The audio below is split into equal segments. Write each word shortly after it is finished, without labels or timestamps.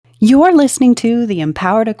You're listening to the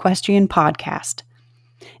Empowered Equestrian Podcast.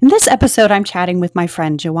 In this episode, I'm chatting with my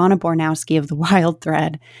friend Joanna Bornowski of the Wild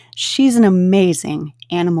Thread. She's an amazing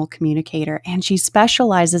animal communicator, and she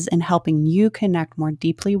specializes in helping you connect more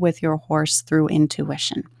deeply with your horse through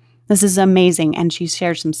intuition. This is amazing, and she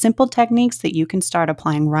shares some simple techniques that you can start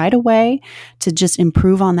applying right away to just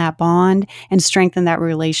improve on that bond and strengthen that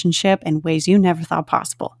relationship in ways you never thought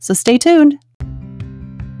possible. So stay tuned.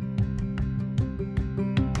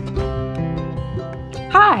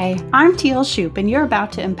 Hi, I'm Teal Shoup, and you're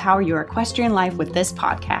about to empower your equestrian life with this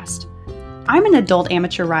podcast. I'm an adult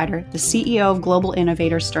amateur rider, the CEO of Global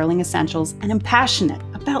Innovator Sterling Essentials, and am passionate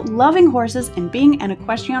about loving horses and being an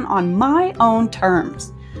equestrian on my own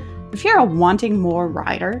terms. If you're a wanting more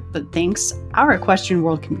rider but thinks our equestrian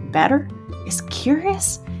world can be better, is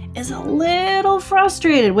curious, is a little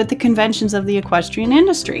frustrated with the conventions of the equestrian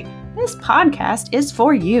industry, this podcast is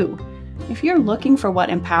for you. If you're looking for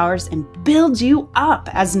what empowers and builds you up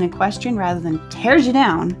as an equestrian rather than tears you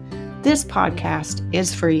down, this podcast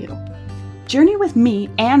is for you. Journey with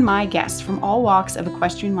me and my guests from all walks of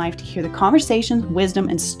equestrian life to hear the conversations, wisdom,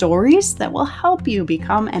 and stories that will help you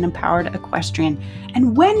become an empowered equestrian.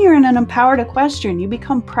 And when you're an empowered equestrian, you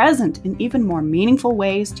become present in even more meaningful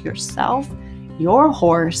ways to yourself, your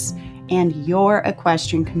horse, and your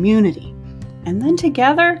equestrian community. And then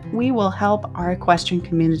together, we will help our equestrian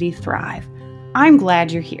community thrive. I'm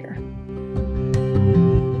glad you're here.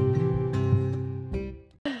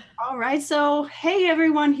 All right, so hey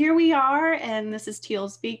everyone, here we are, and this is Teal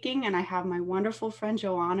speaking, and I have my wonderful friend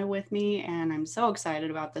Joanna with me, and I'm so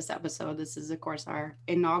excited about this episode. This is, of course, our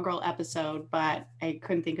inaugural episode, but I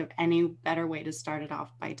couldn't think of any better way to start it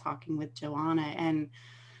off by talking with Joanna. And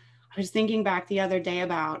I was thinking back the other day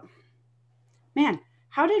about, man,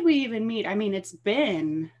 how did we even meet? I mean, it's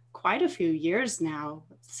been quite a few years now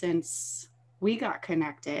since we got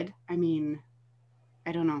connected. I mean,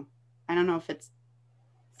 I don't know. I don't know if it's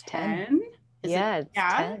 10. It's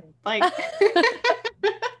 10. Like,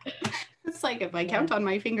 it's like if I count on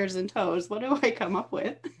my fingers and toes, what do I come up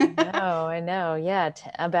with? I know. Yeah,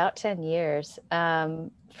 about 10 years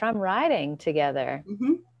from riding together.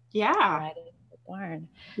 Mm-hmm. Yeah. Riding at the barn.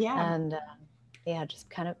 Yeah. And just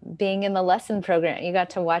kind of being in the lesson program. You got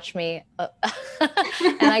to watch me and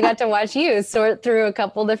I got to watch you sort through a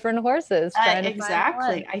couple different horses.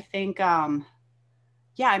 Exactly. I think, I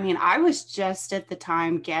mean, I was just at the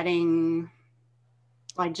time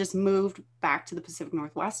just moved back to the Pacific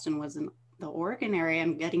Northwest and was in the Oregon area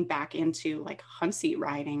and getting back into like hunt seat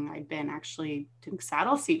riding. I'd been actually doing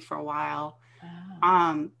saddle seat for a while.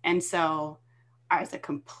 Wow. And so I was a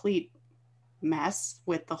complete mess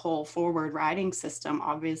with the whole forward riding system,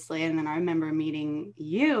 obviously. And then I remember meeting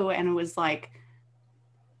you, and it was like,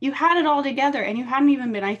 you had it all together, and you hadn't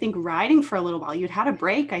even been, I think, riding for a little while. You'd had a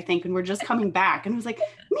break, I think, and we're just coming back. And it was like,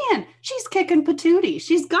 man, she's kicking patootie.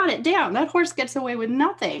 She's got it down. That horse gets away with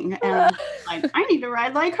nothing. And like, I need to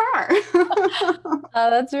ride like her. Oh,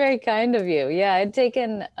 that's very kind of you. Yeah, I'd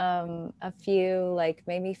taken a few, like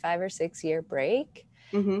maybe 5 or 6 year break.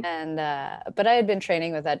 Mm-hmm. And but I had been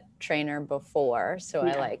training with that trainer before, so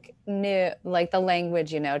I like knew like the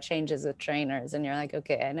language, changes with trainers, and you're like,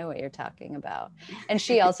 okay, I know what you're talking about. And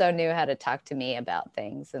she also knew how to talk to me about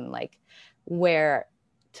things and like where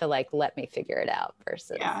to like let me figure it out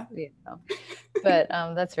versus But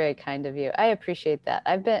that's very kind of you. I appreciate that.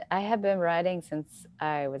 I have been riding since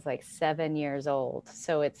I was like 7 years old,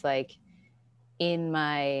 so it's like in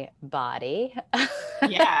my body.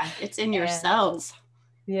 Yeah, it's in your cells.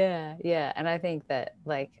 Yeah. And I think that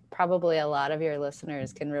like probably a lot of your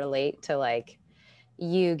listeners can relate to like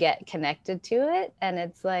you get connected to it, and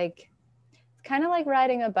it's like it's kind of like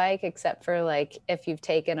riding a bike, except for like if you've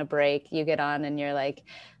taken a break, you get on and you're like,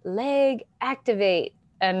 leg activate,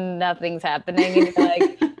 and nothing's happening, and you're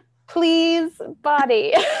like, please,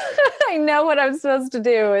 body, I know what I'm supposed to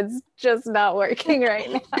do, it's just not working right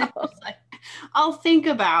now. I'll think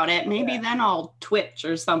about it. Maybe then I'll twitch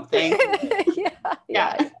or something.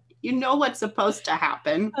 Yeah. You know what's supposed to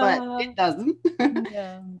happen, but it doesn't.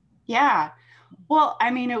 Yeah. Well, I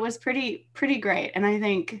mean, it was pretty great. And I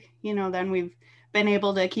think, then we've been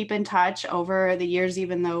able to keep in touch over the years,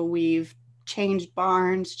 even though we've changed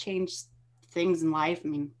barns, changed things in life. I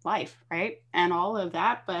mean, life, right? And all of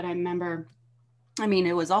that. But I remember,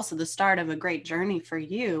 it was also the start of a great journey for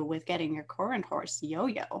you with getting your current horse,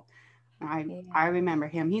 Yo-Yo. I remember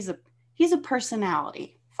him. He's a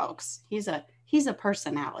personality, folks. He's a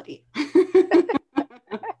personality.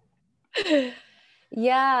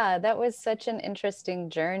 Yeah, that was such an interesting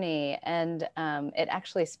journey. And it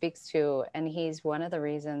actually speaks to, and he's one of the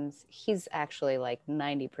reasons, he's actually like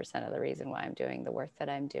 90% of the reason why I'm doing the work that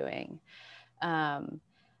I'm doing. Um,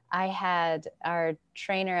 I had our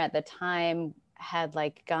trainer at the time had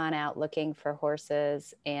like gone out looking for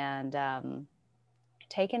horses and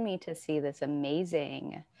taken me to see this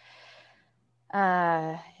amazing,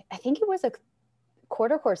 I think it was a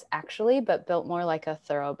quarter horse actually, but built more like a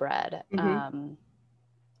thoroughbred.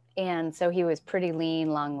 And so he was pretty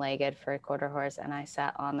lean, long-legged for a quarter horse. And I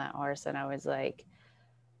sat on that horse and I was like,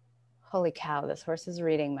 holy cow, this horse is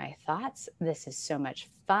reading my thoughts. This is so much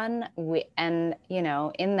fun. And, you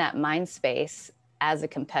know, in that mind space as a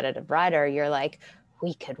competitive rider, you're like,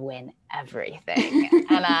 we could win everything.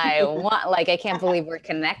 And I want, like, I can't believe we're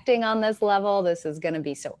connecting on this level. This is going to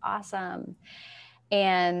be so awesome.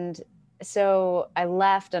 And so I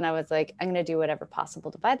left and I was like, I'm going to do whatever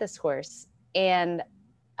possible to buy this horse. And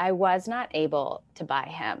I was not able to buy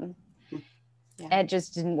him. Yeah. It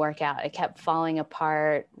just didn't work out. It kept falling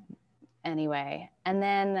apart anyway. And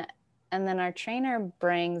then our trainer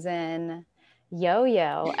brings in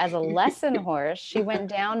Yo-Yo as a lesson horse. She went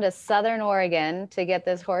down to Southern Oregon to get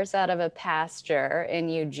this horse out of a pasture in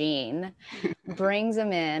Eugene, brings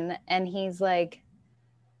him in, and he's like,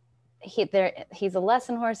 he's a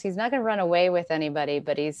lesson horse. He's not going to run away with anybody,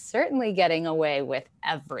 but he's certainly getting away with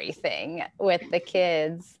everything with the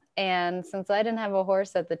kids. And since I didn't have a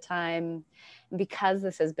horse at the time, because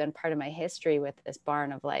this has been part of my history with this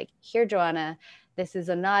barn of like, here, Joanna, this is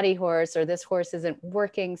a naughty horse, or this horse isn't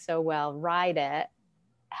working so well, ride it,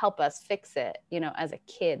 help us fix it. You know, as a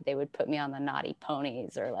kid, they would put me on the naughty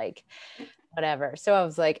ponies or like whatever. So I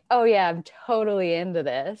was like, oh yeah, I'm totally into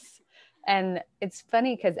this. And it's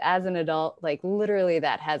funny because as an adult, like literally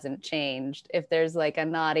that hasn't changed. If there's like a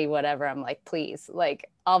naughty whatever, I'm like, please, like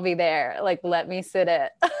I'll be there. Like, let me sit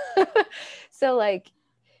it. So like,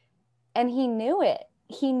 and he knew it.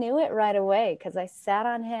 He knew it right away because I sat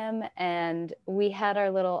on him and we had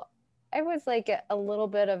our little, it was like a little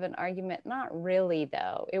bit of an argument. Not really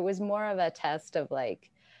though. It was more of a test of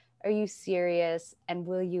like, are you serious? And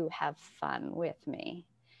will you have fun with me?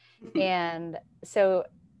 And so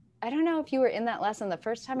I don't know if you were in that lesson. The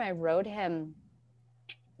first time I rode him,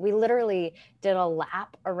 we literally did a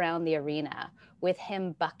lap around the arena with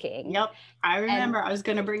him bucking. Yep. I remember. And I was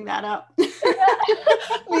going to bring that up.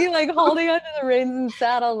 Me like holding onto the reins and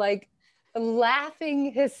saddle, like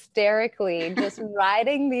laughing hysterically, just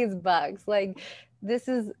riding these bucks. Like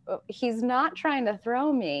he's not trying to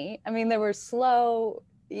throw me. I mean, they were slow.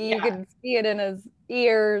 You could see it in his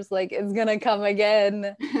ears, like it's going to come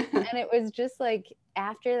again. And it was just like,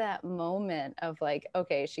 after that moment of like,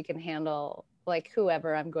 okay, she can handle like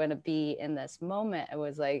whoever I'm going to be in this moment, it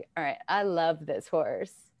was like, all right, I love this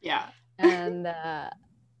horse. Yeah. And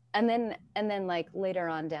then like later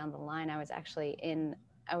on down the line, I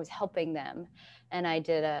was helping them and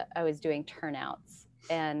I was doing turnouts,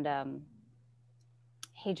 and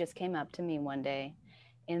he just came up to me one day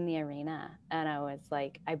in the arena and I was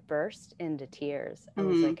like, I burst into tears. I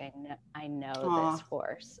was like, I know this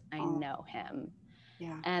horse. I know him.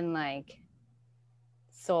 Yeah. And like,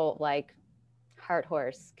 so like heart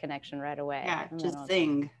horse connection right away. Yeah. And just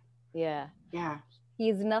zing. Yeah. Yeah.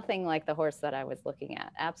 He's nothing like the horse that I was looking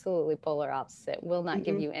at. Absolutely polar opposite. Will not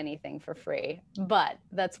give you anything for free, but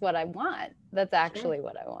that's what I want. That's actually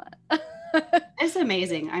what I want. It's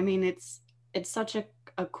amazing. I mean, it's such a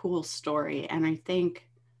cool story. And I think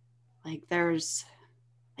like there's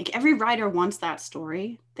like every rider wants that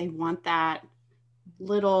story. They want that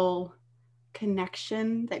little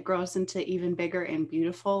connection that grows into even bigger and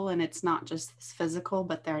beautiful. And it's not just this physical,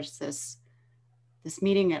 but there's this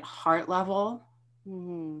meeting at heart level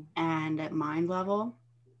and at mind level.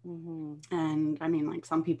 And I mean, like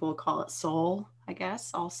some people call it soul, I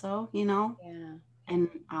guess, also, you know? Yeah. And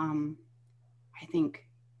I think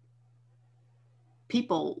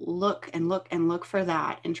people look and look and look for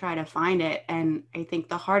that and try to find it. And I think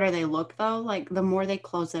the harder they look though, like the more they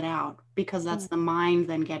close it out, because that's the mind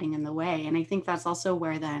then getting in the way. And I think that's also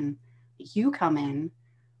where then you come in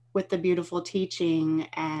with the beautiful teaching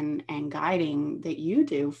and guiding that you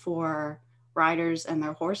do for riders and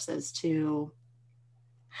their horses to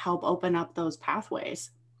help open up those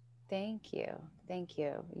pathways. Thank you.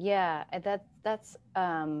 Yeah, that's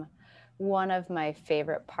one of my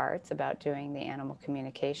favorite parts about doing the animal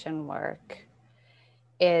communication work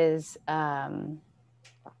is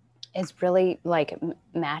really like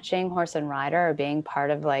matching horse and rider, or being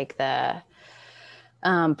part of like the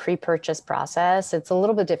pre-purchase process. It's a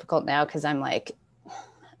little bit difficult now because I'm like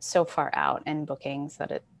so far out in bookings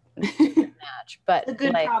that it much, but a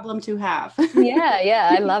good like, problem to have.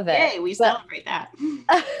 yeah, I love it. Yay, we But celebrate that.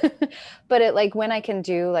 but it, like, when I can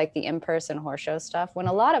do like the in-person horse show stuff, when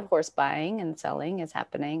a lot of horse buying and selling is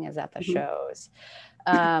happening, is at the Mhm. shows,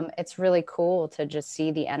 it's really cool to just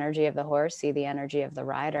see the energy of the horse, see the energy of the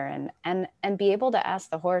rider, and be able to ask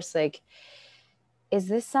the horse, like, is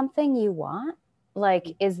this something you want?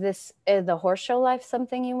 Like, is this the horse show life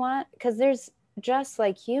something you want? Because there's, just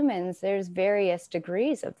like humans, there's various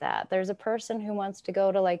degrees of that. There's a person who wants to go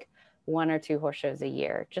to like 1 or 2 horse shows a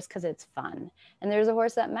year just because it's fun. And there's a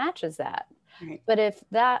horse that matches that. Right. But if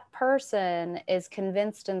that person is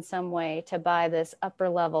convinced in some way to buy this upper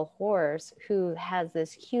level horse who has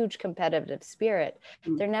this huge competitive spirit,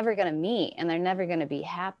 they're never going to meet, and they're never going to be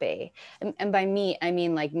happy. And by meet, I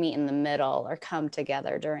mean like meet in the middle or come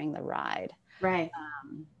together during the ride. Right.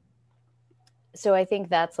 So I think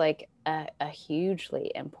that's like a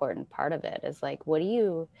hugely important part of it, is like, what do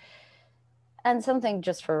you, and something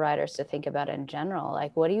just for riders to think about in general,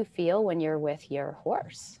 like, what do you feel when you're with your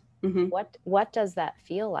horse? Mm-hmm. What does that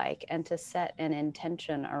feel like? And to set an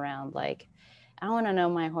intention around, like, I want to know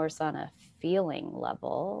my horse on a feeling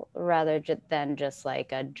level rather than just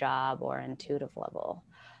like a job or intuitive level,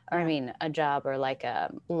 or Yeah. I mean a job or like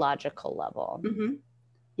a logical level. Mm-hmm.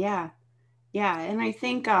 Yeah. Yeah. And I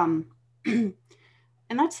think, and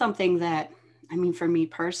that's something that, I mean, for me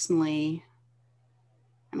personally,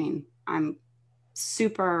 I mean, I'm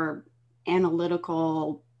super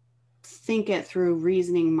analytical, think it through,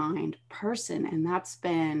 reasoning mind person. And that's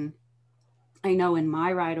been, I know in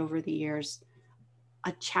my ride over the years,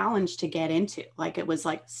 a challenge to get into. Like, it was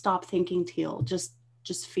like, stop thinking, Teal, just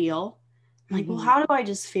feel. I'm like, well, how do I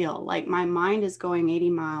just feel? Like, my mind is going 80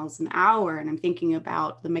 miles an hour and I'm thinking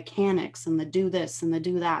about the mechanics and the do this and the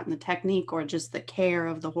do that and the technique, or just the care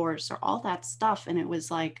of the horse or all that stuff. And it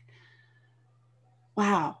was like,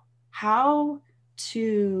 wow, how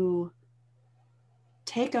to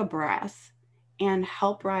take a breath and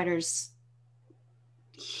help riders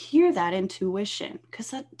hear that intuition.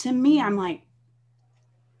 Because to me, I'm like,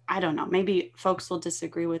 I don't know, maybe folks will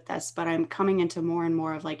disagree with this, but I'm coming into more and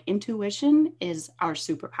more of like, intuition is our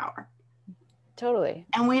superpower. Totally.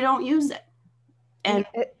 And we don't use it. And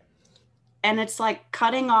it's like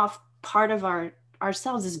cutting off part of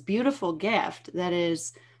ourselves, this beautiful gift that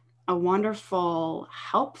is a wonderful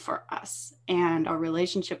help for us and our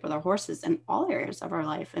relationship with our horses in all areas of our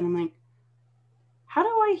life. And I'm like, how do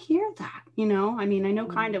I hear that? You know, I mean, I know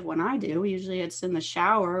kind of when I do, usually it's in the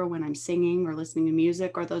shower or when I'm singing or listening to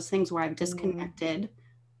music, or those things where I've disconnected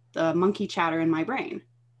the monkey chatter in my brain.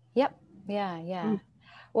 Yep. Yeah.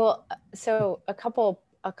 Well, so a couple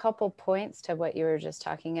points to what you were just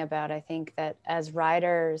talking about. I think that as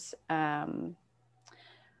riders,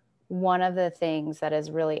 one of the things that is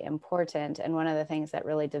really important, and one of the things that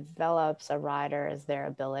really develops a rider, is their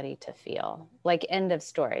ability to feel. Like, end of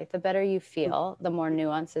story. The better you feel, the more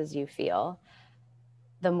nuances you feel,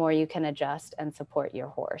 the more you can adjust and support your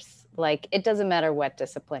horse. Like, it doesn't matter what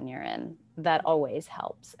discipline you're in, that always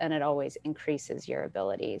helps, and it always increases your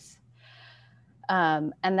abilities.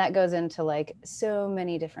 And that goes into like so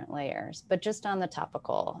many different layers, but just on the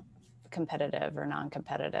topical, competitive or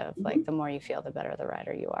non-competitive, like, the more you feel, the better the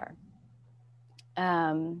rider you are.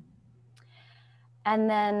 And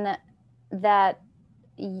then that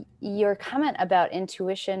your comment about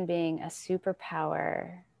intuition being a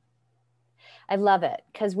superpower, I love it,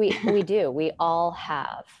 because we do. We all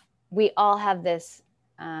have this.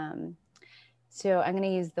 So I'm going to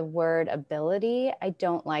use the word ability. I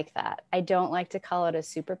don't like that. I don't like to call it a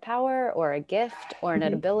superpower or a gift or an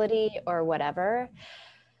ability or whatever,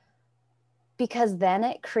 because then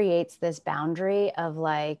it creates this boundary of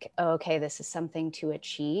like, oh, okay, this is something to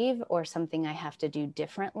achieve, or something I have to do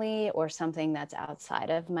differently, or something that's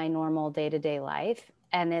outside of my normal day-to-day life.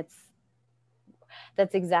 And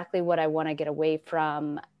that's exactly what I want to get away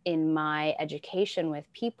from in my education with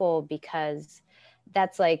people, because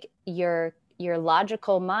that's like your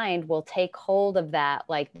logical mind will take hold of that,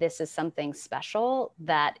 like, this is something special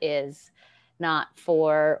that is not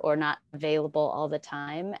for or not available all the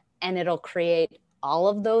time, and it'll create all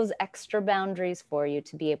of those extra boundaries for you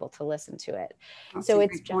to be able to listen to it. That's So a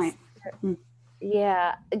it's great just point.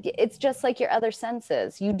 yeah, it's just like your other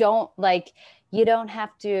senses. You don't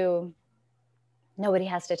have to, nobody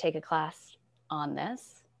has to take a class on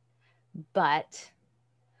this, but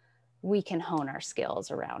we can hone our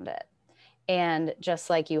skills around it. And just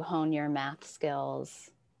like you hone your math skills,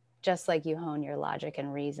 just like you hone your logic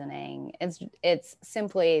and reasoning, it's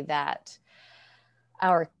simply that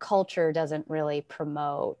our culture doesn't really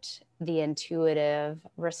promote the intuitive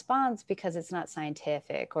response because it's not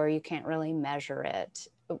scientific, or you can't really measure it.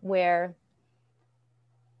 Where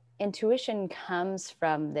intuition comes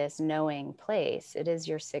from this knowing place. It is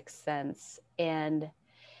your sixth sense, and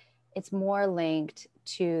it's more linked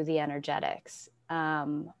to the energetics.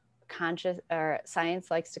 Conscious, or science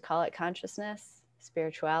likes to call it consciousness.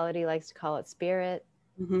 Spirituality likes to call it spirit.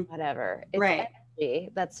 Whatever. It's energy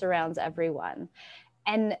that surrounds everyone.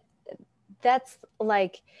 And that's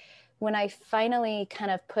like, when I finally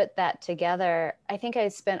kind of put that together, I think I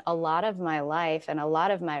spent a lot of my life and a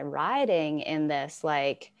lot of my writing in this,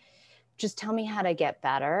 like, just tell me how to get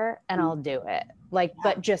better and I'll do it. Like,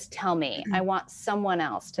 but just tell me. I want someone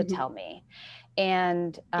else to tell me.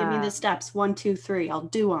 And give me the steps, 1, 2, 3, I'll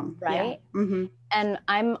do them. Right. Yeah. And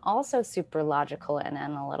I'm also super logical and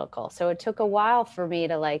analytical. So it took a while for me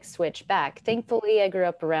to like switch back. Thankfully, I grew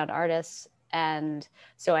up around artists. And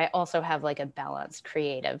so I also have like a balanced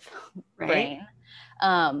creative brain,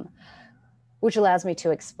 which allows me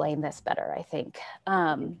to explain this better, I think.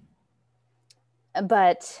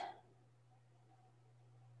 But,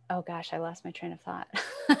 oh gosh, I lost my train of thought.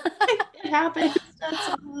 It happens. That's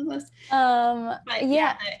all of us. But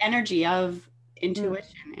yeah, the energy of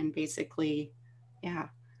intuition and basically, yeah.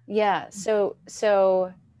 So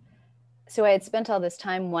I had spent all this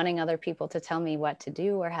time wanting other people to tell me what to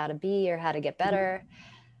do or how to be or how to get better.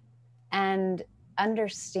 And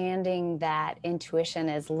understanding that intuition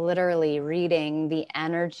is literally reading the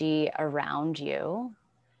energy around you,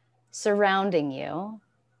 surrounding you.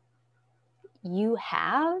 You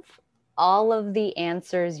have all of the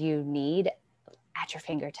answers you need at your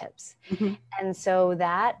fingertips. And so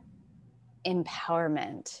that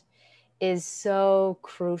empowerment is so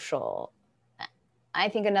crucial. I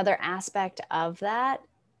think another aspect of that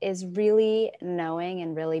is really knowing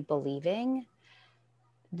and really believing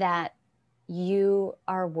that you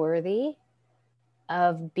are worthy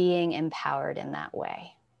of being empowered in that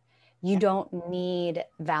way. You don't need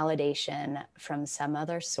validation from some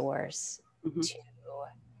other source to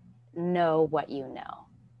know what you know.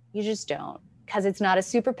 You just don't, because it's not a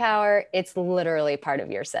superpower. It's literally part of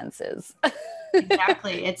your senses.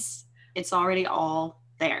 Exactly. It's already all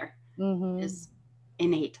there. It's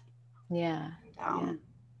innate. Yeah.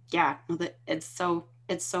 It's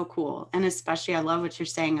so cool. And especially I love what you're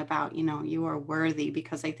saying about, you are worthy,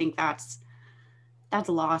 because I think that's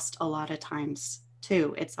lost a lot of times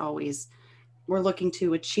too. It's always, we're looking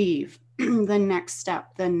to achieve the next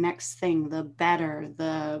step, the next thing, the better,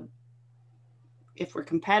 if we're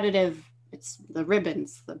competitive, it's the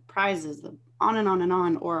ribbons, the prizes, the on and on and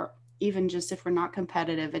on. Or even just if we're not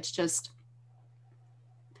competitive, it's just,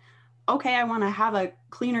 okay, I want to have a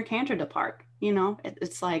cleaner canter depart.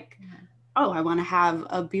 It's like, oh, I want to have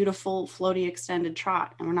a beautiful floaty extended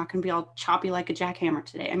trot, and we're not going to be all choppy like a jackhammer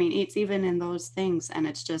today. I mean, it's even in those things. And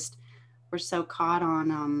it's just, we're so caught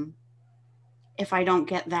on, if I don't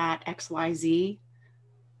get that XYZ,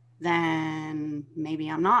 then maybe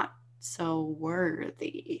I'm not so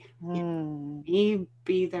worthy.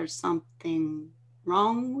 Maybe there's something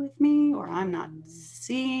wrong with me, or I'm not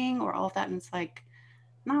seeing, or all of that. And it's like,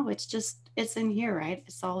 no, it's in here, right?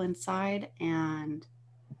 It's all inside, and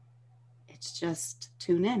it's just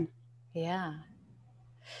tune in.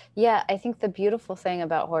 Yeah, I think the beautiful thing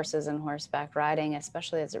about horses and horseback riding,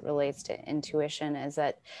 especially as it relates to intuition, is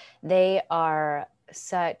that they are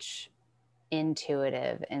such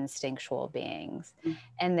intuitive, instinctual beings,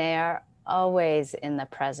 and they are always in the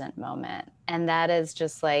present moment. And that is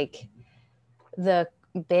just like the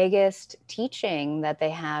biggest teaching that they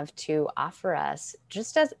have to offer us,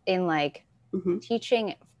 just as in like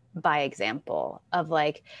teaching by example of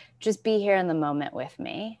like, just be here in the moment with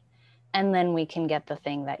me, and then we can get the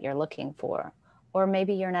thing that you're looking for. Or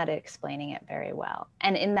maybe you're not explaining it very well.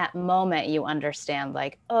 And in that moment, you understand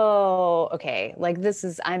like, oh, okay, like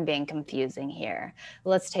I'm being confusing here.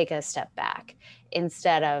 Let's take a step back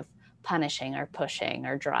instead of punishing or pushing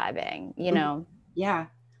or driving, Yeah.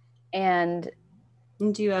 And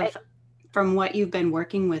do you have, from what you've been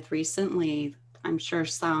working with recently, I'm sure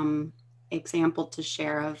some example to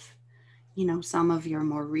share of, some of your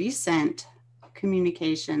more recent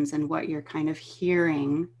communications and what you're kind of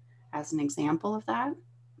hearing as an example of that?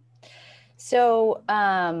 So,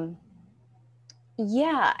 I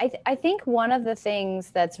think one of the things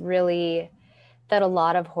that's really, that a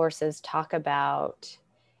lot of horses talk about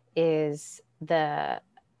is the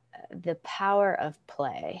power of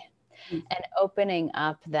play and opening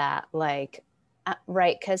up that, like,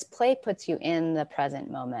 right, because play puts you in the present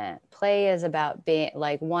moment. Play is about being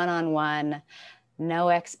like one-on-one, no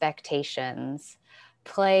expectations.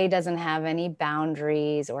 Play doesn't have any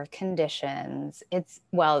boundaries or conditions.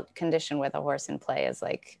 Condition with a horse in play is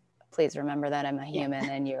like, please remember that I'm a human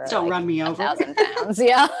and you're don't like run me over 1,000 pounds.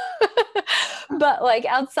 Yeah. But like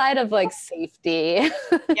outside of like safety,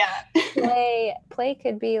 Yeah. play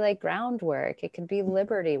could be like groundwork. It could be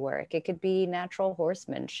liberty work. It could be natural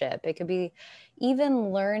horsemanship. It could be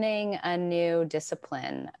even learning a new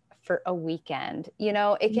discipline for a weekend. You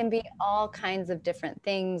know, it can be all kinds of different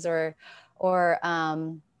things. Or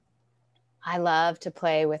I love to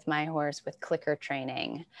play with my horse with clicker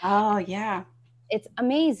training. Oh, yeah. It's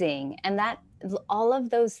amazing. And that all of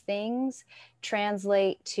those things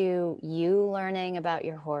translate to you learning about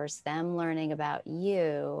your horse, them learning about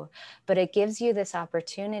you, but it gives you this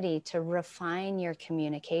opportunity to refine your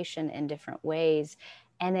communication in different ways.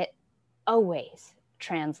 And it always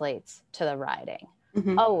translates to the riding,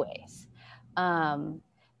 always.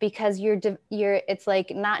 Because it's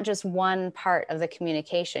like not just one part of the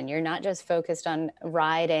communication. You're not just focused on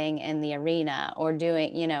riding in the arena or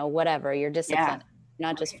doing, you know, whatever your discipline. You're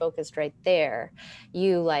not just focused right there.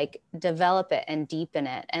 You like develop it and deepen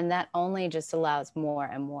it, and that only just allows more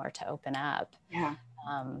and more to open up. Yeah.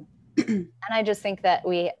 And I just think that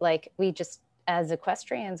we just as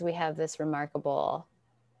equestrians, we have this remarkable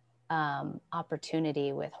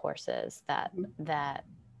opportunity with horses that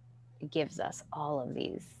gives us all of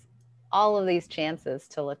these chances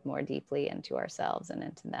to look more deeply into ourselves and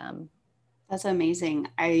into them. That's amazing.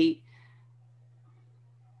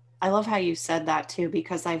 I love how you said that too,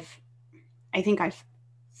 because I think I've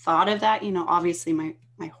thought of that, you know, obviously my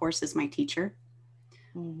horse is my teacher,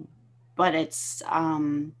 but it's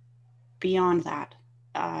beyond that,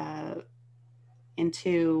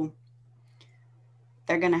 into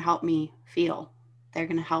they're going to help me feel. They're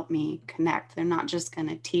going to help me connect. They're not just going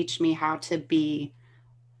to teach me how to be,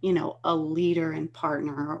 you know, a leader and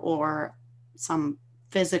partner or some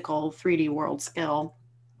physical 3D world skill.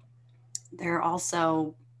 They're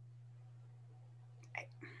also,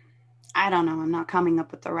 I don't know, I'm not coming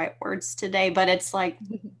up with the right words today, but it's like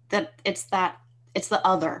it's the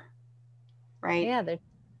other, right? Yeah,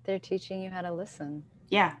 they're teaching you how to listen.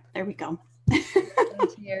 Yeah, there we go. Listen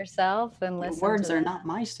to yourself and listen. Words are not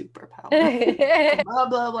my superpower. Blah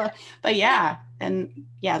blah blah. But yeah,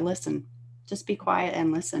 listen. Just be quiet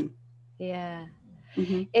and listen. Yeah.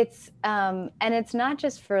 It's and it's not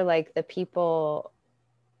just for like the people,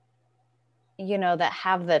 you know, that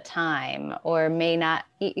have the time or may not,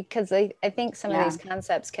 because I think some of these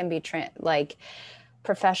concepts can be like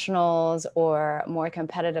professionals or more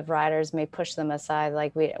competitive riders may push them aside,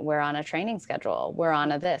 like we're on a training schedule, we're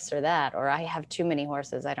on a this or that, or I have too many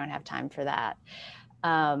horses, I don't have time for that.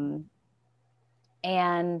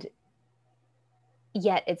 And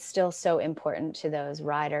yet it's still so important to those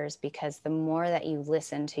riders, because the more that you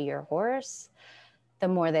listen to your horse, the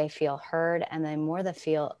more they feel heard, and the more they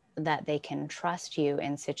feel that they can trust you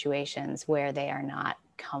in situations where they are not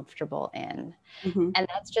comfortable in. And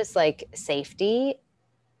that's just like safety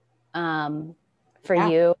for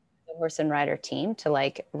you, the horse and rider team, to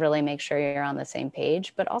like really make sure you're on the same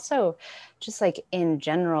page, but also just like in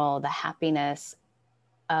general, the happiness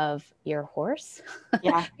of your horse.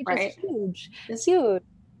 Yeah, right. Is huge. It's huge.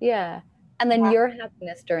 Yeah. And then your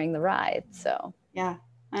happiness during the ride. So yeah,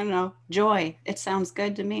 I don't know. Joy. It sounds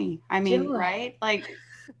good to me. I mean, joy. Right? Like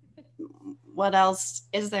what else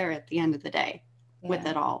is there at the end of the day with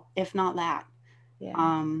it all, if not that?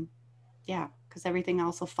 Because everything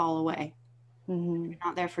else will fall away. You're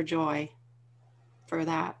not there for joy, for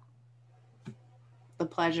that, the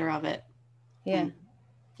pleasure of it.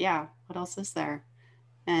 What else is there?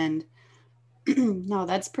 And no,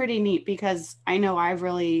 that's pretty neat, because I know I've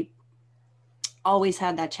really always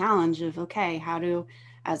had that challenge of, okay, how do,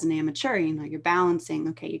 as an amateur, you know, you're balancing,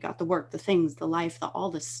 okay, you got the work, the things, the life, all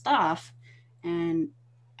this stuff, and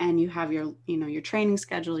you have your, you know, your training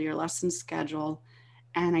schedule, your lesson schedule.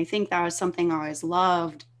 And I think that was something I always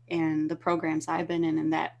loved in the programs I've been in,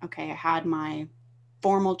 and that, okay, I had my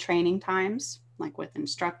formal training times, like with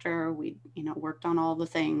instructor, we, you know, worked on all the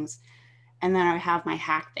things. And then I would have my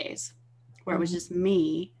hack days where it was just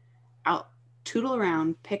me out, tootle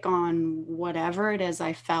around, pick on whatever it is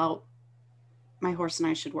I felt my horse and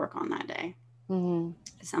I should work on that day.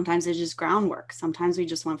 Sometimes it's just groundwork. Sometimes we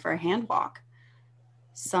just went for a hand walk.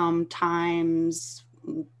 Sometimes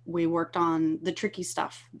we worked on the tricky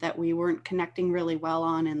stuff that we weren't connecting really well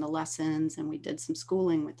on in the lessons, and we did some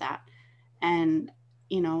schooling with that. And,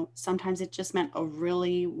 you know, sometimes it just meant a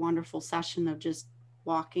really wonderful session of just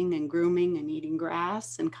walking and grooming and eating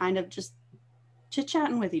grass and kind of just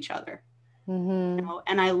chit-chatting with each other. You know?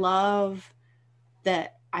 And I love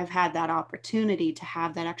that I've had that opportunity to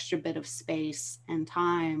have that extra bit of space and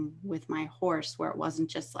time with my horse, where it wasn't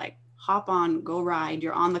just like, hop on, go ride,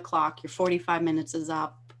 you're on the clock, your 45 minutes is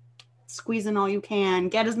up, squeeze in all you can,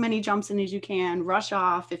 get as many jumps in as you can, rush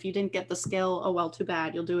off. If you didn't get the skill, oh, well, too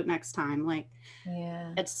bad. You'll do it next time. Like,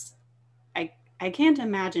 Yeah. it's, I can't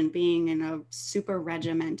imagine being in a super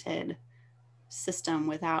regimented system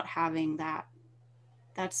without having that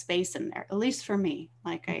space in there, at least for me.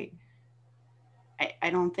 Like, I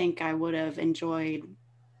don't think I would have enjoyed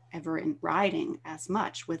ever in riding as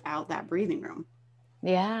much without that breathing room.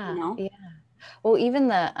 Yeah. You know? Yeah. Well, even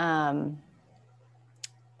the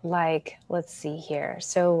like, let's see here.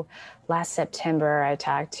 So last September, I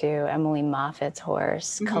talked to Emily Moffat's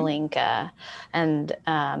horse, Kalinka, and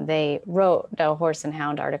they wrote a Horse and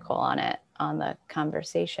Hound article on it, on the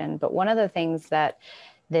conversation. But one of the things that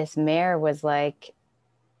this mare was like,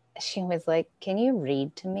 she was like, can you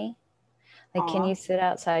read to me? Like, can you sit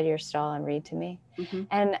outside your stall and read to me?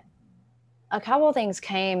 And a couple of things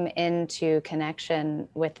came into connection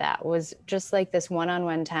with that. Was just like this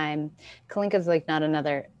one-on-one time. Kalinka's like not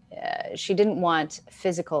another, she didn't want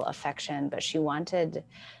physical affection, but she wanted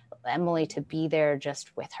Emily to be there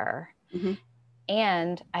just with her.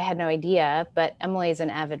 And I had no idea, but Emily is an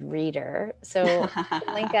avid reader. So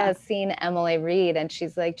Kalinka has seen Emily read, and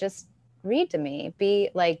she's like, just read to me. Be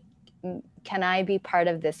like, can I be part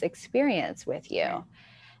of this experience with you? Right.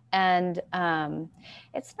 And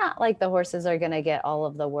it's not like the horses are going to get all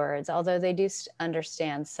of the words, although they do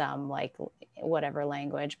understand some, like whatever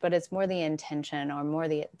language, but it's more the intention or more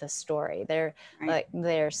the story. They're like,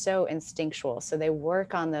 they're so instinctual. So they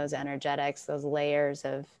work on those energetics, those layers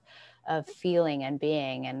of feeling and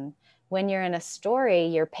being. And when you're in a story,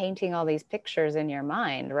 you're painting all these pictures in your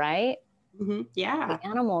mind, right? Yeah. The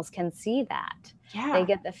animals can see that. Yeah. They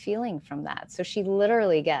get the feeling from that. So she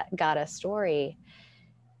literally got a story.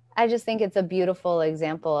 I just think it's a beautiful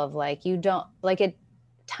example of like, you don't like it.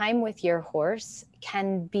 Time with your horse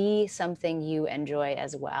can be something you enjoy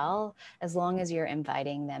as well, as long as you're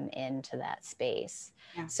inviting them into that space.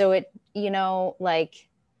 Yeah. So it, you know, like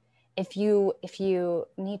if you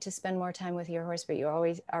need to spend more time with your horse, but you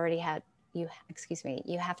already had, you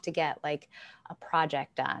have to get like a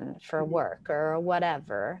project done for work or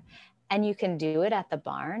whatever, and you can do it at the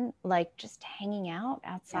barn, like just hanging out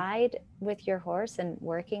outside with your horse and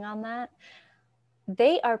working on that,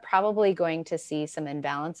 they are probably going to see some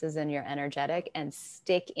imbalances in your energetic and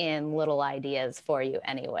stick in little ideas for you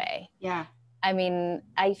anyway. Yeah. I mean,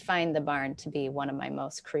 I find the barn to be one of my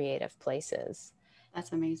most creative places.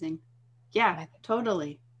 That's amazing. Yeah,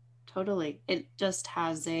 totally. Totally. It just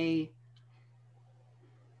has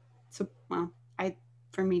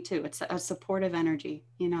for me too, it's a supportive energy,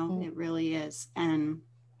 you know, it really is. And,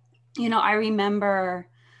 you know, I remember,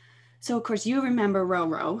 so of course you remember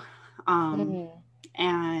Roro.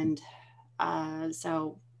 And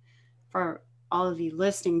so for all of you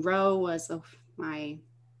listening, Ro was my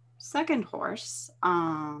second horse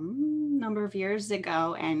number of years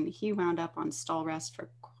ago, and he wound up on stall rest for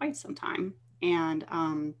quite some time. And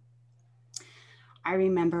I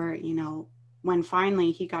remember, you know, when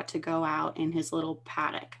finally he got to go out in his little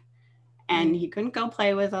paddock, and he couldn't go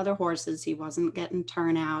play with other horses. He wasn't getting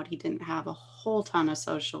turnout. He didn't have a whole ton of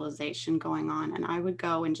socialization going on. And I would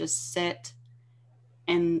go and just sit,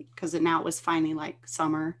 and because now it was finally like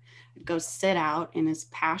summer, I'd go sit out in his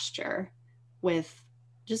pasture with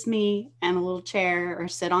just me and a little chair, or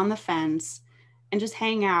sit on the fence and just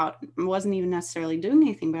hang out. I wasn't even necessarily doing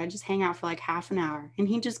anything, but I just hang out for like half an hour, and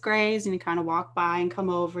he'd just graze, and he'd kind of walk by and come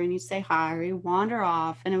over, and he'd say hi, or he'd wander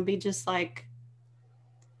off, and it would be just like,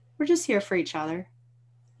 we're just here for each other,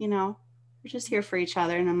 you know, we're just here for each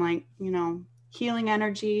other. And I'm like, you know, healing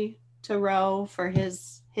energy to Ro for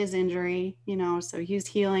his injury, you know, so he's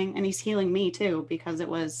healing, and he's healing me too, because it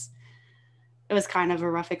was kind of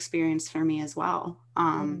a rough experience for me as well.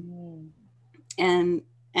 And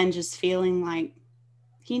just feeling like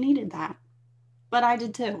he needed that, but I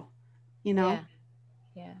did too, you know?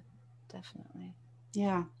 Yeah, definitely.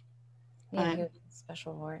 Yeah. Yeah, he was a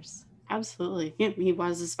special horse. Absolutely. He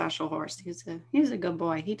was a special horse. He's a good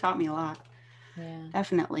boy. He taught me a lot. Yeah.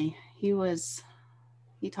 Definitely. He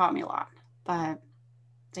taught me a lot, but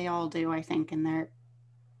they all do, I think, and they're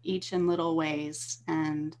each in little ways.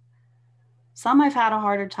 And some I've had a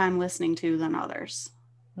harder time listening to than others.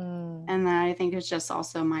 And then I think it's just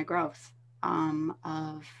also my growth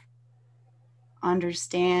of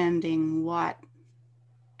understanding what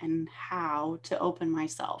and how to open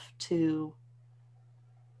myself to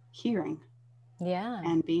hearing.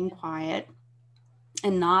 And being quiet,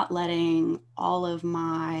 and not letting all of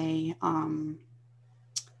my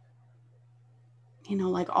you know,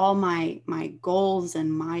 like all my goals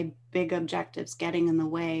and my big objectives getting in the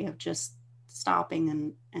way of just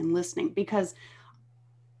stopping and listening. Because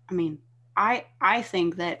I mean, I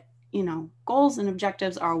think that goals and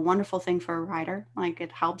objectives are a wonderful thing for a rider. Like,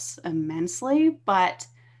 it helps immensely, but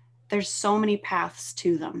there's so many paths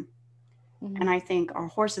to them. And I think our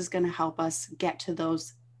horse is going to help us get to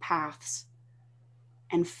those paths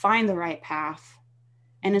and find the right path.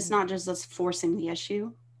 And it's not just us forcing the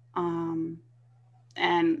issue. And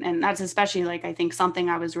that's especially, like, I think something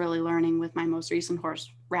I was really learning with my most recent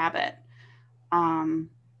horse, Rabbit,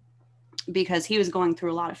 because he was going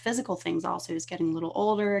through a lot of physical things also. He was getting a little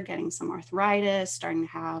older, getting some arthritis, starting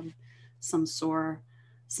to have some sore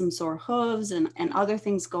hooves and other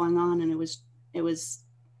things going on. And it was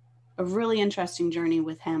a really interesting journey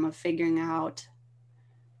with him of figuring out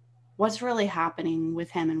what's really happening with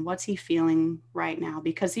him and what's he feeling right now,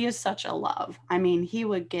 because he is such a love. I mean, he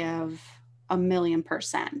would give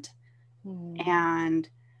 1,000,000%. And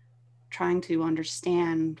trying to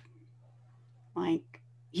understand, like,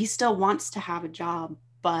 he still wants to have a job,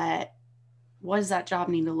 but what does that job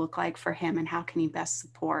need to look like for him, and how can he best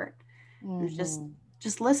support? It's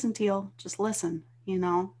just listen, Teal, just listen,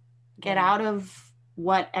 get out of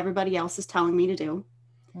what everybody else is telling me to do.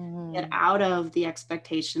 Get out of the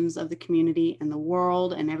expectations of the community and the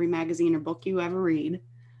world and every magazine or book you ever read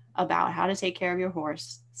about how to take care of your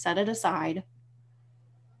horse. Set it aside.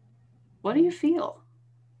 What do you feel?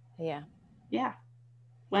 Yeah.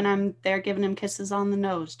 When I'm there giving him kisses on the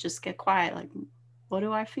nose, just get quiet. Like, what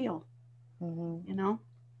do I feel?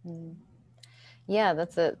 Yeah,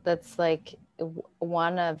 that's like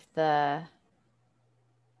one of the,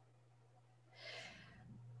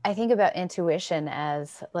 I think about intuition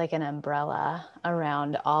as like an umbrella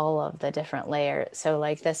around all of the different layers. So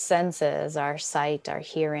like the senses, our sight, our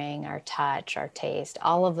hearing, our touch, our taste,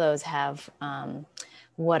 all of those have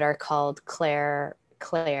what are called clair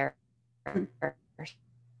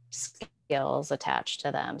skills attached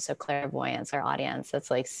to them. So clairvoyance, our audience, that's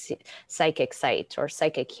like psychic sight or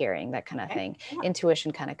psychic hearing, that kind of thing. Yeah.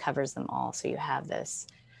 Intuition kind of covers them all. So you have this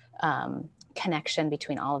connection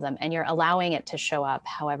between all of them, and you're allowing it to show up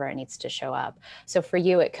however it needs to show up. So for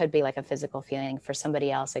you, it could be like a physical feeling. For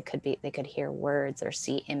somebody else, it could be, they could hear words or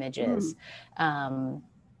see images,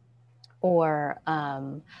 or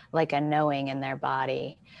like a knowing in their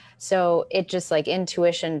body. So it just, like,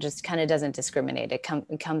 intuition just kind of doesn't discriminate. It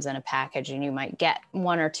comes in a package, and you might get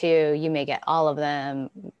one or two, you may get all of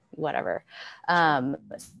them, whatever.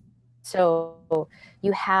 So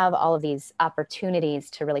you have all of these opportunities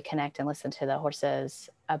to really connect and listen to the horses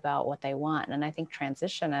about what they want. And I think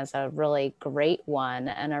transition is a really great one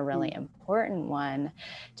and a really important one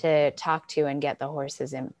to talk to and get the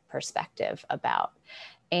horses in perspective about.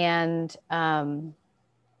 And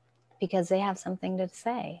because they have something to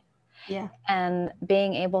say. Yeah. And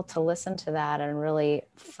being able to listen to that and really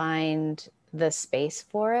find the space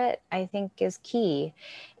for it, I think, is key.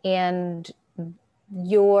 And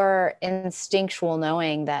your instinctual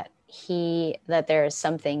knowing that there is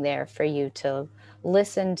something there for you to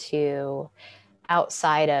listen to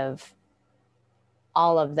outside of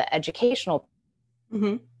all of the educational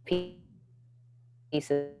pieces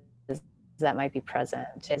that might be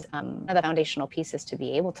present is the foundational pieces to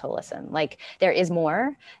be able to listen. Like, there is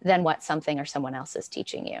more than what something or someone else is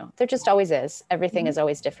teaching you. There just always is. Everything is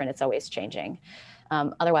always different. It's always changing.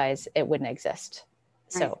 Otherwise it wouldn't exist.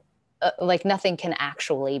 Right. So like, nothing can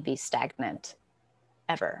actually be stagnant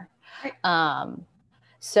ever. Right.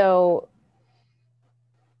 So,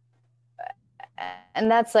 and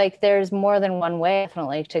that's like, there's more than one way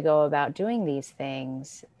definitely to go about doing these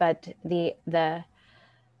things, but the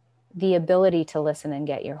ability to listen and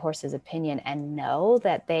get your horse's opinion and know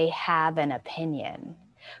that they have an opinion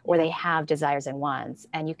or they have desires and wants,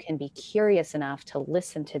 and you can be curious enough to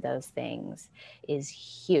listen to those things, is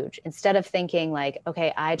huge. Instead of thinking like,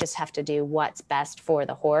 okay, I just have to do what's best for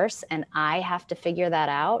the horse and I have to figure that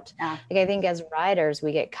out. Yeah. Like, I think as riders,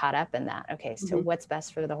 we get caught up in that. Okay, so what's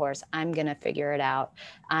best for the horse? I'm going to figure it out.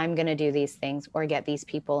 I'm going to do these things or get these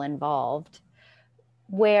people involved.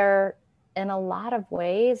 Where in a lot of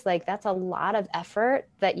ways, like, that's a lot of effort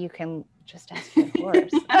that you can just ask your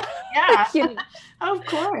horse. Yeah, of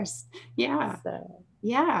course. Yeah. So,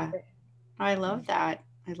 yeah. I love that.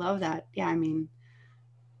 Yeah. I mean,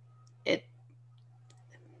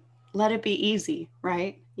 let it be easy,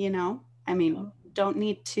 right? I mean, don't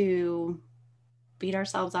need to beat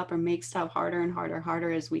ourselves up or make stuff harder and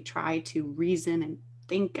harder as we try to reason and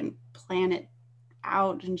think and plan it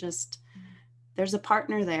out, and just, there's a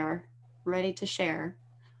partner there ready to share.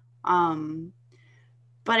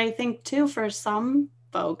 But I think too, for some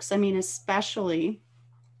folks, I mean, especially,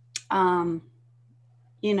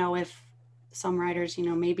 if some riders,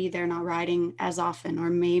 maybe they're not riding as often, or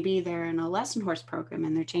maybe they're in a lesson horse program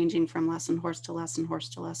and they're changing from lesson horse to lesson horse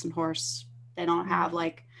to lesson horse. They don't have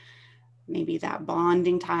like maybe that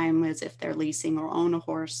bonding time as if they're leasing or own a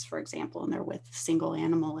horse, for example, and they're with a single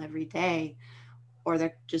animal every day, or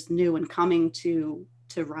they're just new and coming to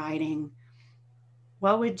riding.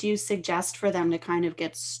 What would you suggest for them to kind of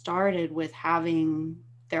get started with having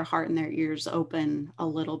their heart and their ears open a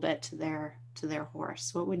little bit to their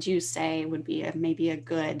horse? What would you say would be maybe a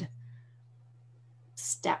good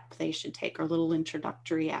step they should take, or a little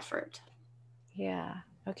introductory effort? Yeah.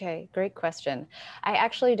 Okay. Great question. I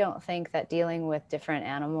actually don't think that dealing with different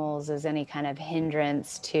animals is any kind of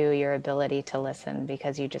hindrance to your ability to listen,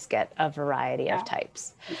 because you just get a variety of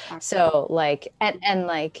types. Exactly. So like, and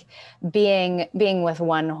like being with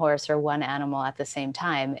one horse or one animal at the same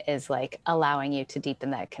time is like allowing you to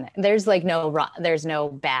deepen that connect. There's like there's no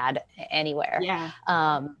bad anywhere. Yeah.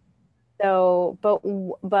 So,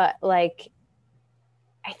 but like,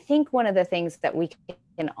 I think one of the things that we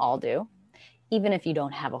can all do, even if you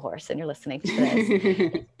don't have a horse and you're listening to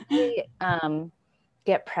this, really,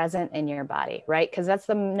 get present in your body, right? Because that's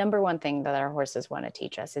the number one thing that our horses want to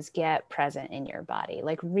teach us, is get present in your body.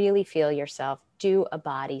 Like really feel yourself, do a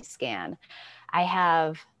body scan. I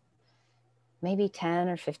have maybe 10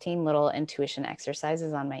 or 15 little intuition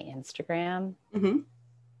exercises on my Instagram.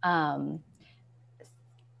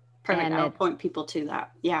 Perfect. I'll point people to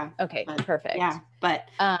that. Yeah. Okay, perfect. Yeah. But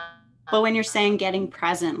when you're saying getting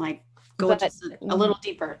present, like go just a little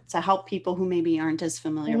deeper to help people who maybe aren't as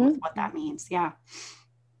familiar with what that means. Yeah.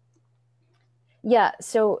 Yeah.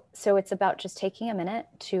 So it's about just taking a minute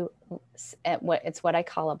to, what I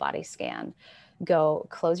call a body scan. Go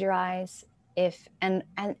close your eyes. And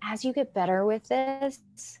as you get better with this,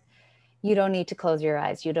 you don't need to close your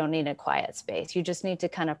eyes. You don't need a quiet space. You just need to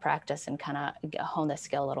kind of practice and kind of hone the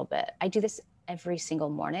skill a little bit. I do this every single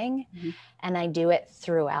morning, and I do it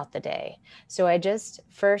throughout the day. So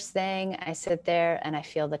first thing, I sit there and I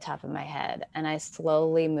feel the top of my head, and I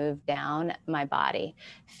slowly move down my body,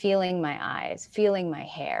 feeling my eyes, feeling my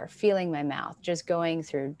hair, feeling my mouth, just going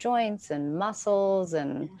through joints and muscles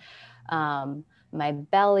and my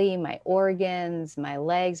belly, my organs, my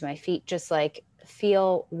legs, my feet, just like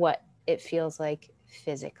feel what it feels like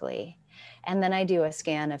physically. And then I do a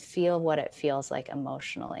scan of feel what it feels like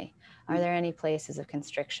emotionally. Are there any places of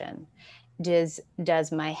constriction? Does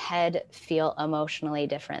my head feel emotionally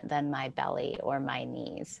different than my belly or my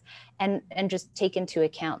knees? And just take into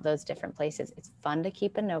account those different places. It's fun to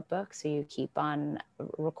keep a notebook, so you keep on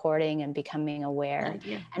recording and becoming aware.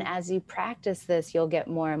 And as you practice this, you'll get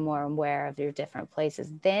more and more aware of your different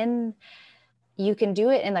places. Then you can do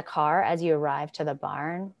it in the car as you arrive to the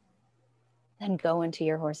barn. Then go into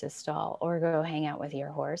your horse's stall or go hang out with your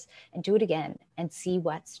horse and do it again and see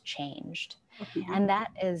what's changed. And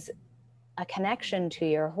that is a connection to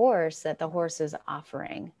your horse that the horse is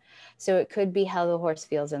offering. So it could be how the horse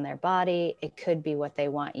feels in their body. It could be what they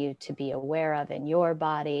want you to be aware of in your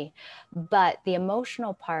body. But the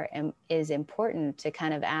emotional part is important to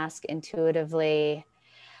kind of ask intuitively.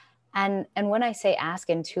 And when I say ask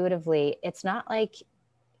intuitively, it's not like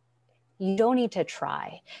you don't need to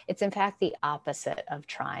try. It's in fact the opposite of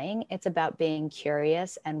trying. It's about being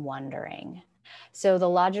curious and wondering. So the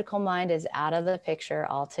logical mind is out of the picture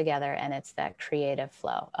altogether, and it's that creative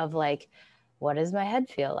flow of like, what does my head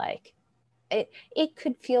feel like? It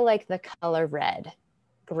could feel like the color red.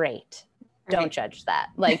 Great. Don't judge that.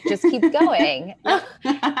 Like, just keep going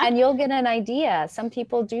and you'll get an idea. Some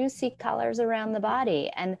people do see colors around the body,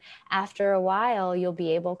 and after a while you'll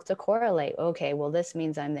be able to correlate. Okay, well, this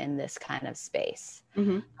means I'm in this kind of space,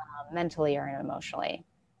 mentally or emotionally.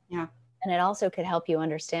 Yeah. And it also could help you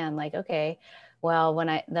understand, like, okay, well,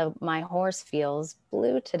 when my horse feels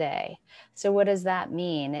blue today. So what does that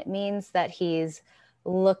mean? It means that he's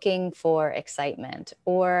looking for excitement.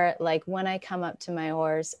 Or like when I come up to my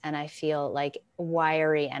horse and I feel like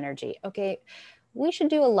wiry energy. Okay, we should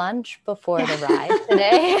do a lunge before the ride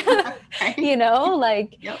today. You know,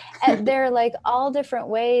 like there are like all different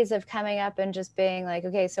ways of coming up and just being like,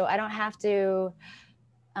 okay, so I don't have to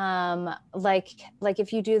like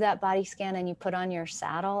if you do that body scan and you put on your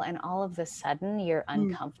saddle and all of a sudden you're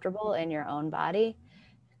uncomfortable in your own body,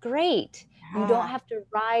 great. You don't have to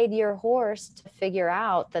ride your horse to figure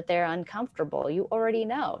out that they're uncomfortable. You already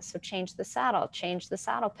know. So change the saddle, change the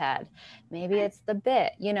saddle pad. Maybe it's the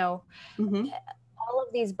bit, you know. All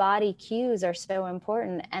of these body cues are so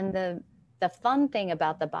important. And the fun thing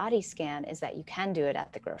about the body scan is that you can do it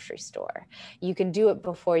at the grocery store. You can do it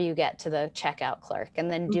before you get to the checkout clerk,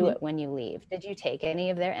 and then do it when you leave. Did you take any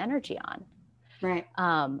of their energy on? Right.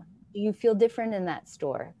 Do you feel different in that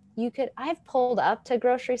store? I've pulled up to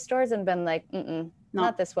grocery stores and been like,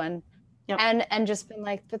 not this one. Yep. And just been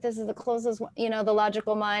like, but this is the closest one. The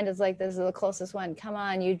logical mind is like, this is the closest one. Come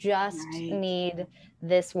on, you just need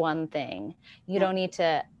this one thing. You don't need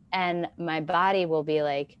to. And my body will be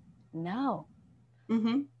like, no.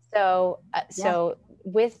 Mm-hmm. So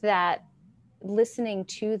with that, listening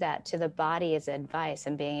to the body as advice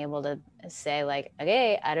and being able to say like,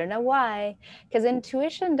 okay, I don't know why, because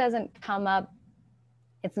intuition doesn't come up.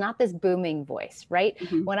 It's not this booming voice, right?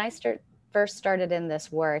 Mm-hmm. When I first started in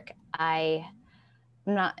this work, I'm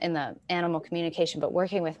not in the animal communication, but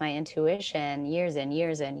working with my intuition years and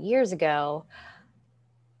years and years ago,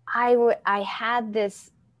 I had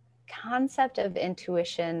this concept of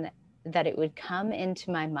intuition that it would come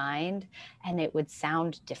into my mind and it would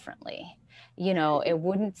sound differently. It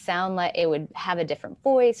wouldn't sound like, it would have a different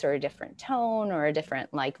voice or a different tone or a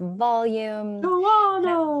different like volume. Oh,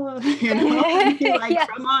 no. Like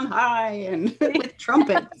from on high and with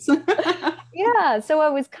trumpets. Yeah. So I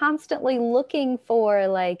was constantly looking for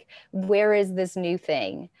like, where is this new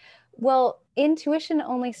thing? Well, intuition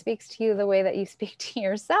only speaks to you the way that you speak to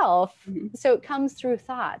yourself. Mm-hmm. So it comes through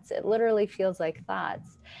thoughts. It literally feels like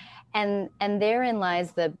thoughts. And therein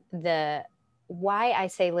lies the why I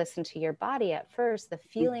say listen to your body at first, the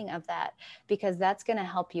feeling of that, because that's going to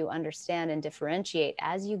help you understand and differentiate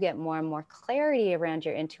as you get more and more clarity around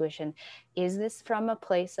your intuition. Is this from a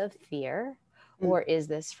place of fear or is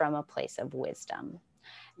this from a place of wisdom?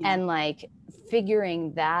 Yeah. And like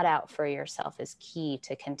figuring that out for yourself is key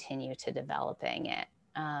to continue to developing it.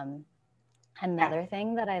 Another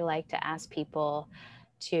thing that I like to ask people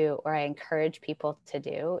to, or I encourage people to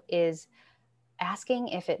do, is asking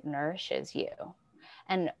if it nourishes you.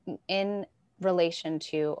 And in relation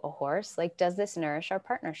to a horse, like, does this nourish our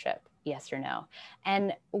partnership? Yes or no?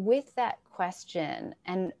 And with that question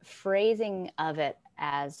and phrasing of it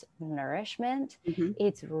as nourishment,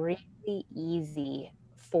 it's really easy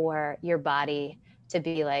for your body to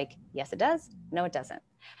be like, yes, it does. No, it doesn't.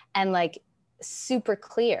 And like super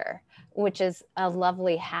clear, which is a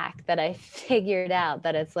lovely hack that I figured out,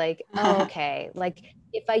 that it's like, oh, okay, like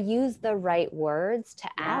if I use the right words to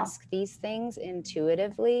ask these things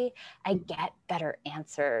intuitively, I get better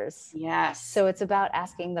answers. Yes. So it's about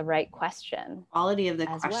asking the right question. Quality of the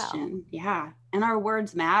question. Well. Yeah. And our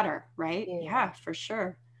words matter, right? Yeah, for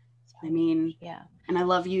sure. I mean, and I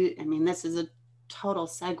love you. I mean, this is a total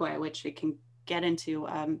segue, which we can get into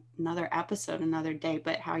another episode, another day,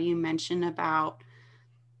 but how you mentioned about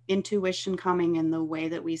intuition coming in the way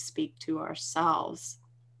that we speak to ourselves.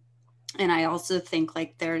 And I also think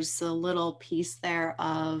like there's a little piece there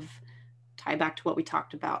of tie back to what we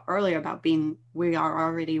talked about earlier about we are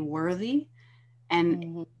already worthy.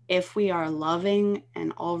 And if we are loving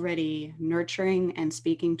and already nurturing and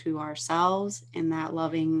speaking to ourselves in that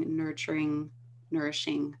loving, nurturing,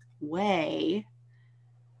 nourishing way,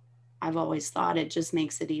 I've always thought it just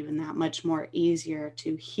makes it even that much more easier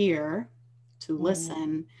to hear, to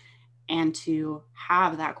listen, and to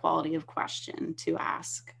have that quality of question to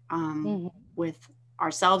ask with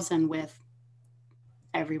ourselves and with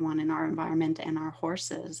everyone in our environment and our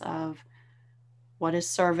horses, of what is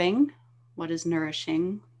serving, what is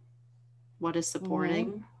nourishing, what is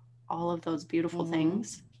supporting, all of those beautiful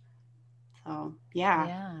things. So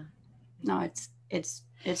no,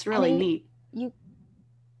 it's really neat.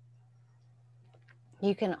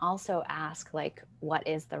 You can also ask, like, what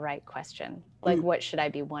is the right question? Like, what should I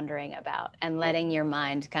be wondering about? And letting your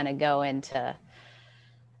mind kind of go into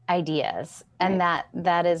ideas. And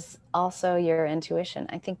that is also your intuition.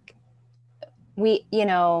 I think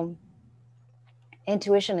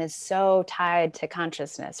intuition is so tied to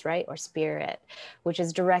consciousness, right? Or spirit, which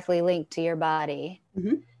is directly linked to your body.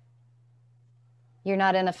 You're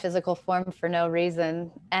not in a physical form for no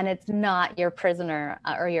reason. And it's not your prisoner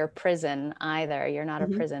or your prison either. You're not a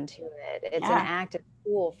prison to it. It's an active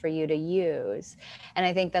tool for you to use. And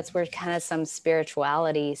I think that's where kind of some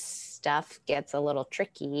spirituality stuff gets a little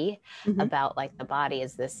tricky about like the body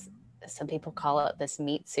is this, some people call it this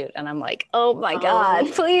meat suit. And I'm like, oh my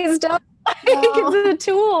God, please don't. It's a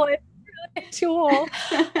tool. It's really a tool.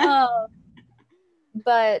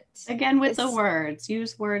 But again, with the words,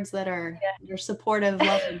 use words that are your supportive,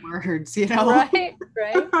 loving words, right.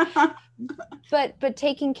 But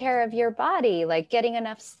taking care of your body, like getting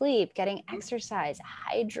enough sleep, getting exercise,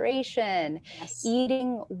 hydration,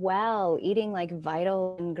 eating well, eating like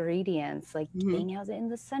vital ingredients, like being out in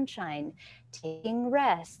the sunshine, taking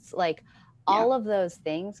rests, like all of those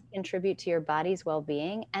things contribute to your body's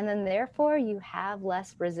well-being. And then therefore you have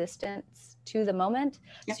less resistance to the moment,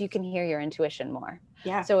 so you can hear your intuition more.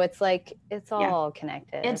 So it's like, it's all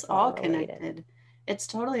connected. It's all connected. It's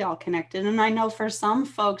totally all connected. And I know for some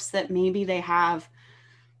folks that maybe they have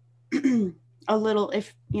a little,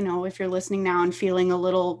 if you know, if you're listening now and feeling a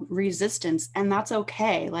little resistance, and that's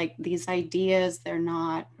okay. Like these ideas, they're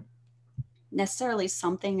not necessarily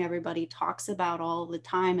something everybody talks about all the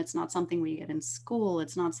time. It's not something we get in school.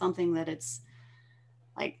 It's not something that it's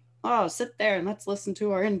like, oh, sit there and let's listen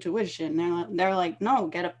to our intuition. They're like, no,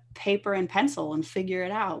 get a paper and pencil and figure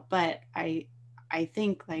it out. But I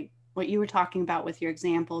think like what you were talking about with your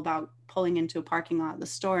example about pulling into a parking lot of the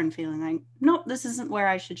store and feeling like, nope, this isn't where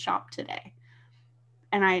I should shop today.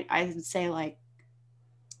 And I would say, like,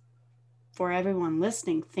 for everyone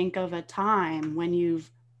listening, think of a time when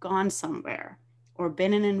you've gone somewhere or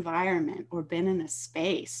been in an environment or been in a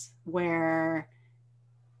space where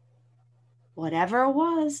whatever it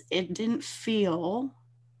was, it didn't feel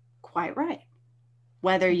quite right.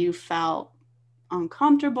 Whether you felt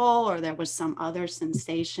uncomfortable or there was some other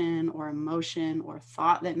sensation or emotion or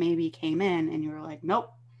thought that maybe came in and you were like,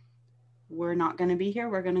 nope, we're not going to be here.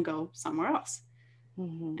 We're going to go somewhere else.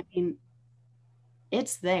 Mm-hmm. I mean,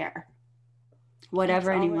 it's there,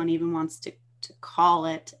 whatever anyone even wants to call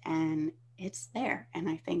it, and it's there. And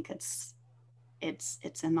I think it's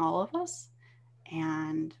in all of us,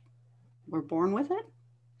 and we're born with it.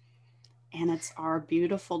 And it's our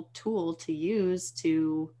beautiful tool to use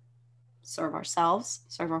to serve ourselves,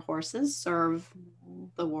 serve our horses, serve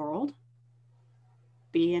the world,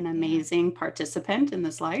 be an amazing participant in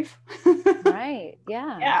this life. Right.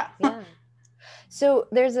 Yeah. Yeah. So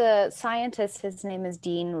there's a scientist, his name is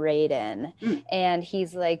Dean Radin, and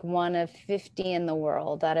he's like one of 50 in the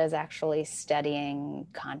world that is actually studying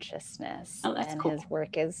consciousness. Oh, that's and cool. His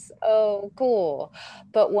work is cool.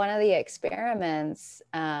 But one of the experiments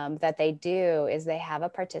that they do is they have a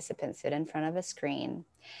participant sit in front of a screen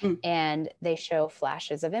and they show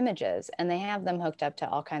flashes of images, and they have them hooked up to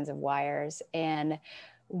all kinds of wires. And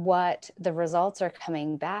what the results are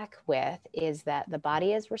coming back with is that the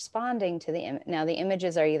body is responding to now the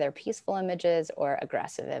images are either peaceful images or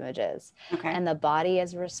aggressive images. Okay. And the body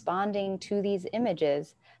is responding to these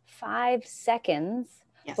images 5 seconds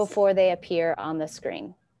before they appear on the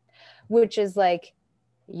screen, which is like,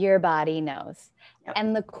 your body knows. Yep.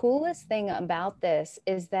 And the coolest thing about this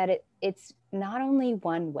is that it's not only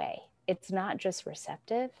one way. It's not just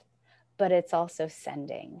receptive, but it's also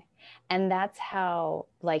sending. And that's how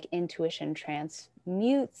like intuition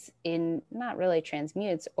transmutes not really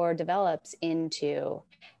transmutes or develops into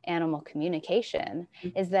animal communication,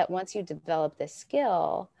 is that once you develop this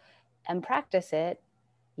skill and practice it,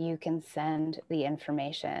 you can send the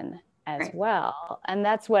information as well. And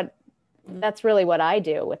that's really what I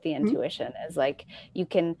do with the intuition, is like you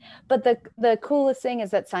can, but the coolest thing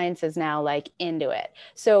is that science is now like into it.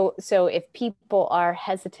 So if people are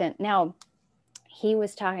hesitant now, I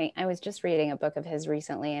was just reading a book of his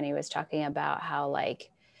recently, and he was talking about how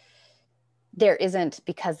like there isn't,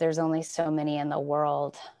 because there's only so many in the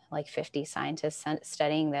world, like 50 scientists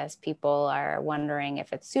studying this, people are wondering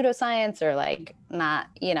if it's pseudoscience or like not,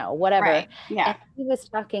 whatever. Right. Yeah. And he was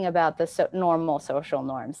talking about the normal social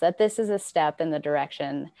norms, that this is a step in the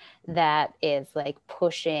direction that is like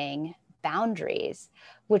pushing boundaries,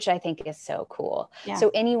 which I think is so cool. Yeah.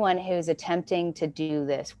 So anyone who's attempting to do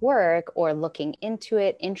this work or looking into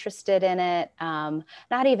it, interested in it,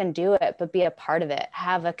 not even do it, but be a part of it,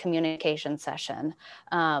 have a communication session,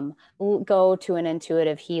 go to an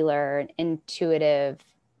intuitive healer, intuitive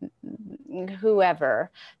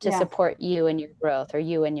whoever to support you in your growth or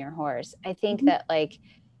you and your horse. I think that like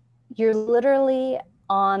you're literally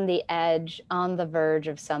on the edge, on the verge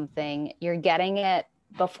of something. You're getting it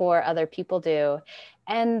before other people do.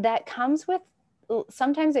 And that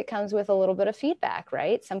sometimes it comes with a little bit of feedback,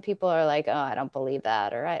 right? Some people are like, oh, I don't believe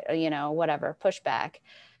that, or whatever, pushback.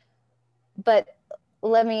 But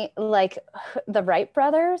let me, like the Wright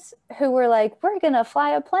brothers, who were like, we're going to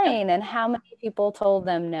fly a plane. And how many people told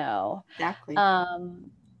them no? Exactly. Am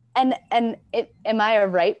I a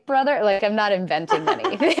Wright brother? Like, I'm not inventing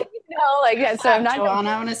anything. I'm not. Joanna,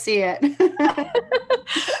 I want to see it.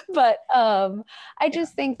 But I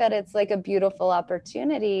just think that it's like a beautiful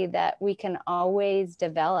opportunity that we can always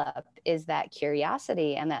develop, is that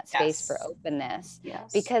curiosity and that space for openness,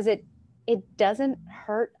 because it doesn't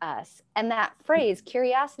hurt us. And that phrase,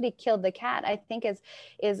 curiosity killed the cat, I think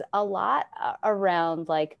is a lot around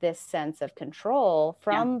like this sense of control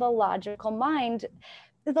from the logical mind.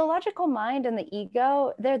 The logical mind and the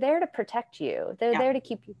ego, they're there to protect you. They're there to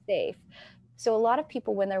keep you safe. So a lot of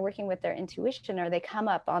people, when they're working with their intuition or they come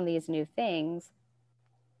up on these new things,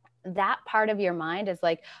 that part of your mind is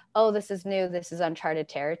like, oh, this is new, this is uncharted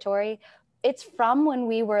territory. it's from when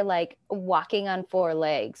we were like walking on four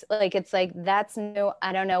legs. Like, it's like, that's no,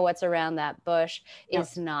 I don't know what's around that bush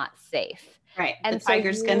is not safe. Right. And the so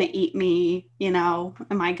tiger's going to eat me, am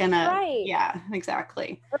I going to, right. yeah,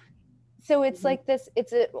 exactly. So it's like this,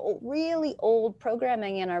 it's a really old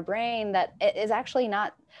programming in our brain that is actually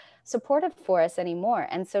not supportive for us anymore.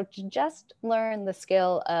 And so to just learn the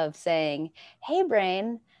skill of saying, hey,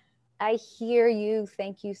 brain, I hear you.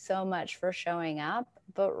 Thank you so much for showing up.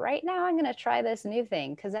 But right now I'm going to try this new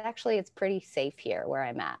thing because actually it's pretty safe here where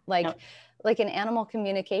I'm at. Like an animal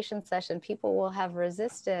communication session, people will have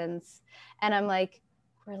resistance. And I'm like,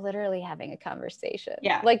 we're literally having a conversation.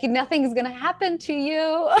 Yeah. Like nothing's going to happen to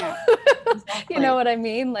you. Yeah, exactly. You know what I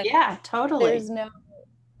mean? Like, yeah, totally. There's no,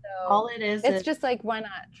 all it is, it's just like, why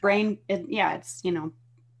not try? Brain. It's,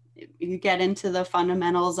 you get into the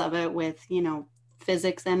fundamentals of it with,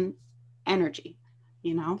 physics and energy,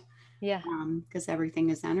 Yeah. Because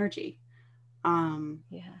everything is energy.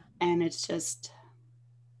 Yeah. And it's just,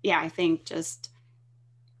 I think just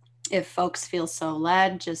if folks feel so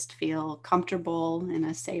led, just feel comfortable in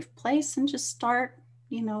a safe place and just start,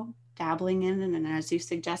 dabbling in it. And as you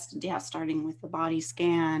suggested, starting with the body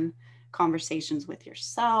scan, conversations with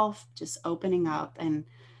yourself, just opening up. And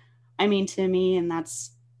I mean, to me, and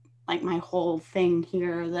that's like my whole thing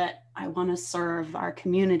here, that I want to serve our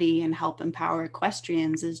community and help empower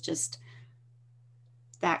equestrians, is just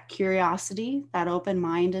that curiosity, that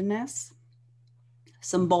open-mindedness,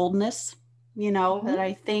 some boldness, that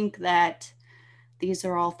I think that these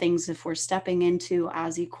are all things, if we're stepping into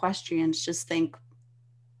as equestrians, just think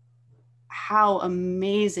how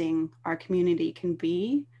amazing our community can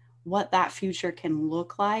be, what that future can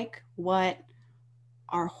look like, what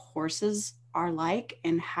our horses are like,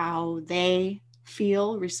 and how they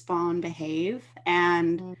feel, respond, behave,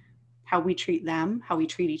 and how we treat them, how we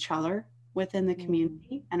treat each other within the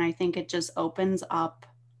community. And I think it just opens up,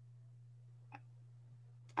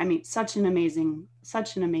 such an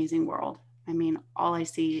amazing world. All I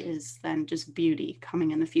see is then just beauty coming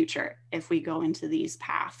in the future if we go into these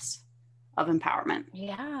paths of empowerment.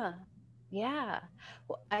 Yeah.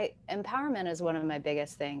 Well, empowerment is one of my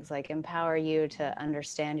biggest things, like empower you to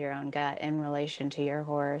understand your own gut in relation to your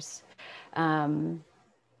horse. I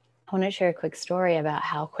want to share a quick story about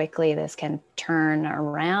how quickly this can turn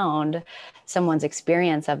around someone's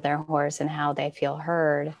experience of their horse and how they feel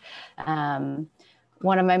heard.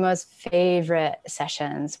 One of my most favorite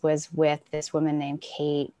sessions was with this woman named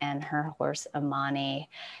Kate and her horse Amani.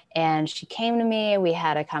 And she came to me, we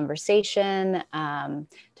had a conversation,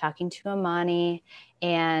 talking to Amani,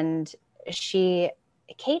 and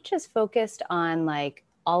Kate just focused on like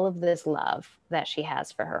all of this love that she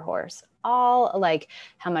has for her horse, all like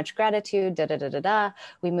how much gratitude,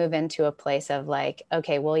 we move into a place of like,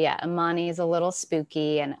 okay, well, yeah, Amani is a little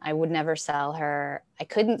spooky and I would never sell her. I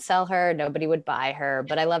couldn't sell her. Nobody would buy her,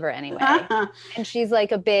 but I love her anyway. And she's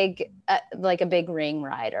like a big ring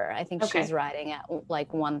rider. I think she's riding at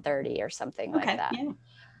like 130 or something like that. Yeah.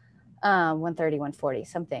 130, 140,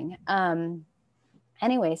 something.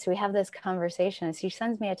 Anyway, so we have this conversation. She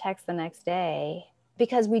sends me a text the next day,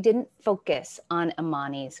 because we didn't focus on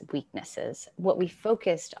Amani's weaknesses. What we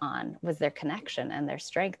focused on was their connection and their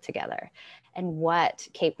strength together, and what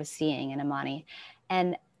Kate was seeing in Amani.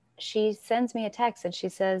 And she sends me a text and she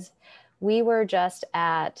says, we were just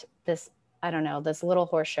at this, this little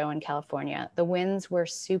horse show in California. The winds were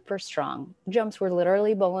super strong. Jumps were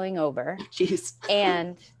literally blowing over. Jeez.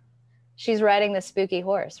 And she's riding this spooky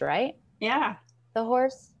horse, right? Yeah. The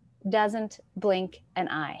horse doesn't blink an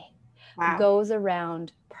eye. Wow. Goes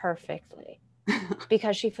around perfectly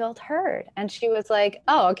because she felt heard. And she was like,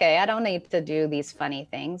 oh, okay, I don't need to do these funny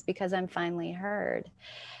things because I'm finally heard.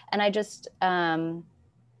 And I just, I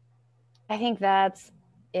think that's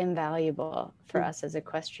invaluable for us as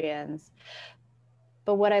equestrians.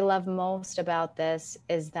 But what I love most about this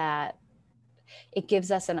is that it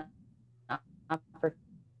gives us an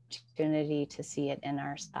opportunity to see it in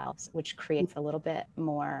ourselves, which creates a little bit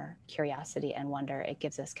more curiosity and wonder. It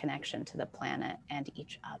gives us connection to the planet and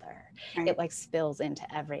each other. Right. It like spills into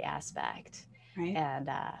every aspect. Right. And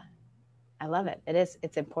I love it.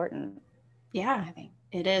 It's important. Yeah, I think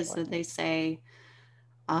it is important. That they say,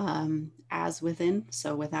 as within,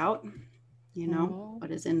 so without,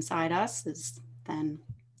 what is inside us is then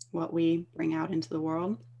what we bring out into the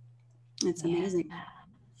world. It's amazing.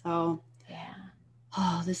 So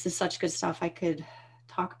oh, this is such good stuff. I could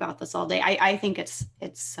talk about this all day. I think it's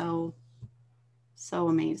so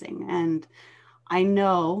amazing. And I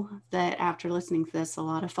know that after listening to this, a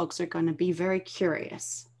lot of folks are going to be very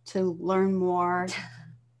curious to learn more,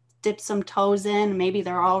 dip some toes in. Maybe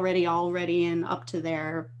they're already in up to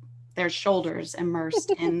their their shoulders immersed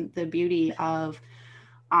in the beauty of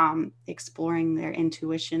exploring their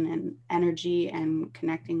intuition and energy and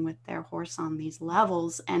connecting with their horse on these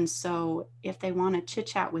levels. And so if they want to chit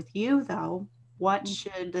chat with you though, what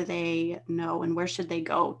should they know and where should they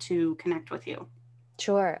go to connect with you?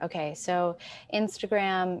 Sure. Okay. So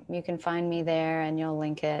Instagram, you can find me there and you'll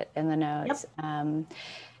link it in the notes. Yep.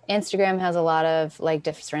 Instagram has a lot of like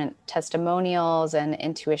different testimonials and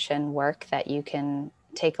intuition work that you can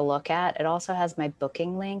take a look at. It also has my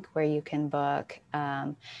booking link where you can book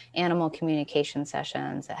animal communication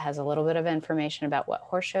sessions. It has a little bit of information about what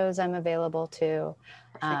horse shows I'm available to.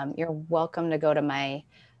 You're welcome to go to my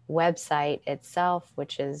website itself,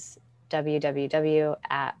 which is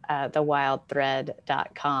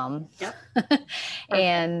www.thewildthread.com. Yep.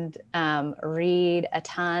 And read a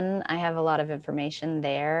ton. I have a lot of information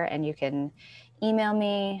there, and you can email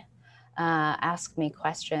me, ask me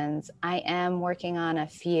questions. I am working on a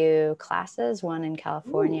few classes, one in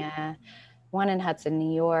California, one in Hudson,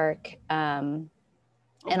 New York, and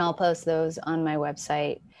I'll post those on my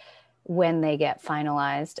website when they get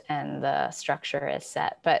finalized and the structure is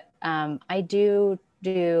set. But I do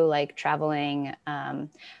like traveling. A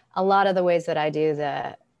lot of the ways that I do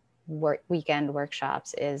the weekend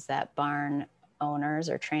workshops is that barn owners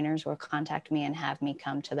or trainers will contact me and have me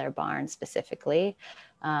come to their barn specifically.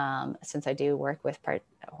 Since I do work with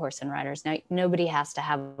horse and riders. Now, nobody has to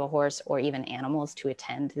have a horse or even animals to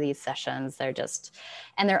attend these sessions. They're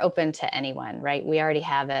open to anyone, right? We already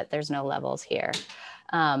have it. There's no levels here.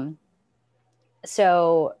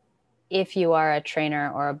 So if you are a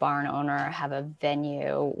trainer or a barn owner, have a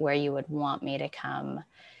venue where you would want me to come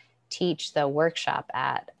teach the workshop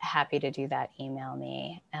at, happy to do that. Email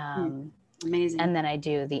me. Amazing. And then I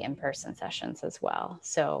do the in-person sessions as well.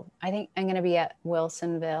 So I think I'm going to be at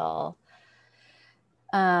Wilsonville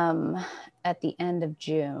at the end of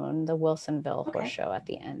June, the Wilsonville Horse Show at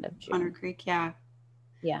the end of June. Hunter Creek, yeah.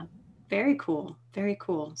 Yeah. Very cool. Very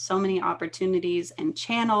cool. So many opportunities and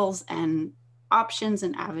channels and options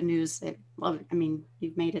and avenues that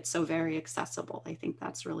you've made it so very accessible. I think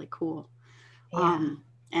that's really cool. Yeah.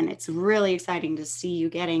 And it's really exciting to see you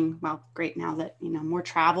getting, great now that, more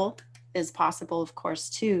travel is possible, of course,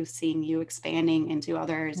 too, seeing you expanding into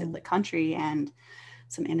other areas of the country and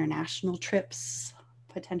some international trips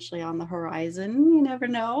potentially on the horizon. You never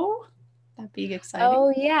know. That'd be exciting.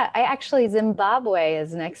 Oh yeah. Zimbabwe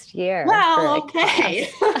is next year. Well, okay.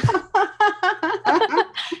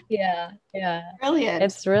 Yeah. Brilliant.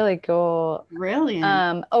 It's really cool. Brilliant.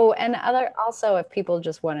 And also if people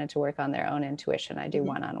just wanted to work on their own intuition, I do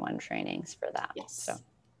one-on-one trainings for that. Yes. So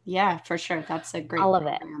yeah, for sure. That's a great All of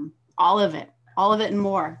it and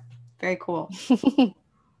more. Very cool.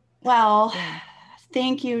 Well,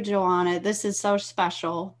 thank you, Joanna. This is so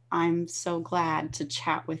special. I'm so glad to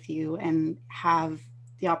chat with you and have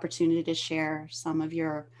the opportunity to share some of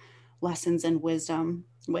your lessons and wisdom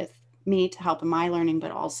with me to help in my learning,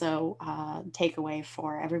 but also takeaway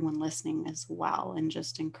for everyone listening as well, and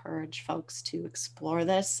just encourage folks to explore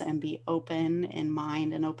this and be open in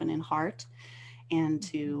mind and open in heart, and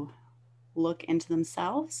to look into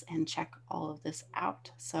themselves and check all of this out.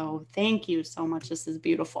 So thank you so much. This is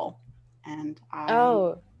beautiful. And I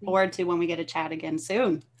look forward to when we get to chat again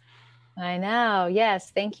soon. I know.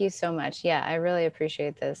 Yes. Thank you so much. Yeah, I really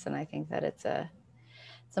appreciate this. And I think that it's a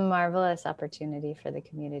marvelous opportunity for the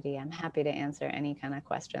community. I'm happy to answer any kind of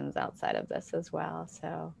questions outside of this as well.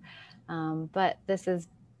 So, but this is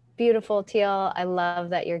beautiful, Teal. I love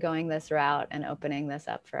that you're going this route and opening this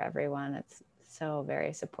up for everyone. It's so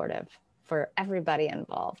very supportive for everybody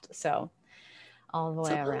involved. So all the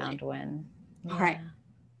way around win. All right.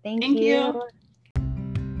 Thank you.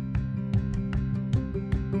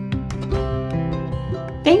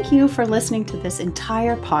 Thank you for listening to this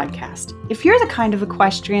entire podcast. If you're the kind of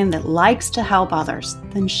equestrian that likes to help others,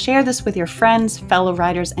 then share this with your friends, fellow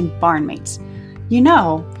riders, and barnmates.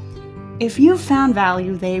 If you've found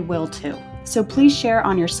value, they will too. So please share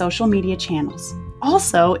on your social media channels.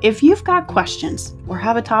 Also, if you've got questions or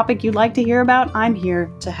have a topic you'd like to hear about, I'm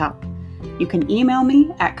here to help. You can email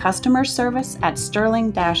me at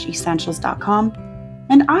customerservice@sterling-essentials.com,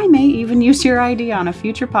 and I may even use your idea on a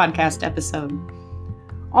future podcast episode.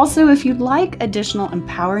 Also, if you'd like additional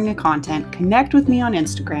empowering content, connect with me on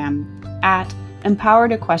Instagram at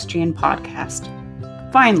Empowered Equestrian Podcast.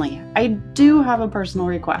 Finally, I do have a personal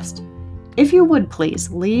request. If you would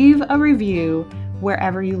please leave a review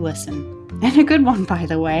wherever you listen. And a good one, by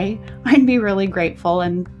the way. I'd be really grateful,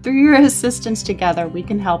 and through your assistance together, we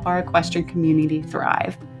can help our equestrian community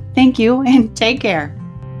thrive. Thank you, and take care.